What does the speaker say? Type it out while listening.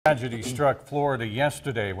Tragedy struck Florida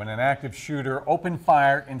yesterday when an active shooter opened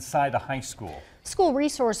fire inside a high school. School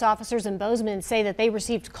resource officers in Bozeman say that they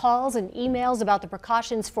received calls and emails about the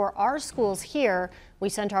precautions for our schools here. We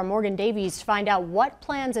sent our Morgan Davies to find out what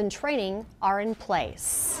plans and training are in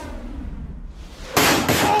place.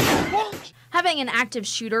 Having an active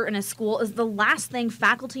shooter in a school is the last thing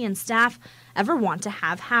faculty and staff ever want to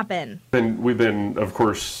have happen. We've been, of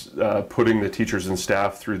course, putting the teachers and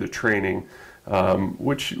staff through the training,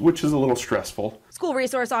 which is a little stressful. School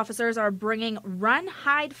resource officers are bringing run,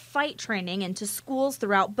 hide, fight training into schools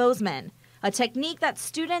throughout Bozeman, a technique that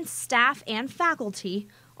students, staff, and faculty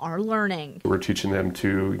are learning. We're teaching them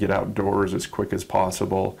to get outdoors as quick as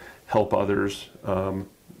possible, help others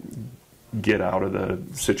get out of the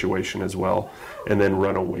situation as well, and then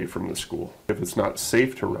run away from the school. If it's not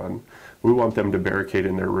safe to run, we want them to barricade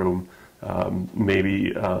in their room,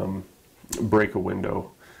 maybe break a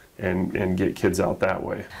window and get kids out that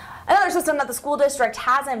way. Another system that the school district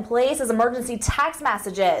has in place is emergency text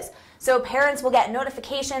messages. So parents will get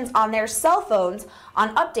notifications on their cell phones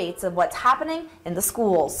on updates of what's happening in the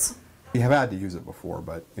schools. We have had to use it before,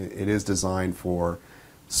 but it is designed for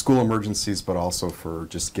school emergencies, but also for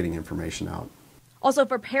just getting information out. Also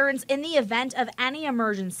for parents, in the event of any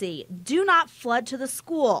emergency, do not flood to the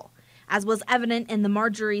school. As was evident in the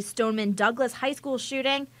Marjorie Stoneman Douglas High School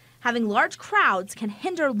shooting, having large crowds can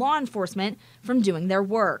hinder law enforcement from doing their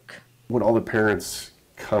work. When all the parents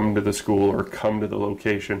come to the school or come to the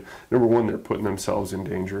location, number one, they're putting themselves in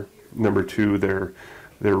danger. Number two, they're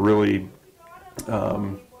really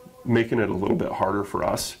making it a little bit harder for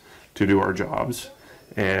us to do our jobs.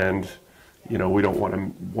 And, you know, we don't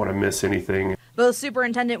want to miss anything. Both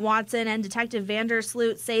Superintendent Watson and Detective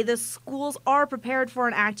Vandersloot say the schools are prepared for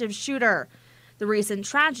an active shooter. The recent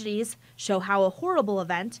tragedies show how a horrible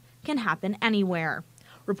event can happen anywhere.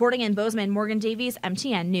 Reporting in Bozeman, Morgan Davies,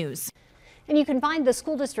 MTN News. And you can find the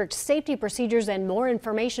school district safety procedures and more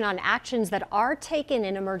information on actions that are taken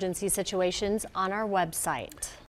in emergency situations on our website.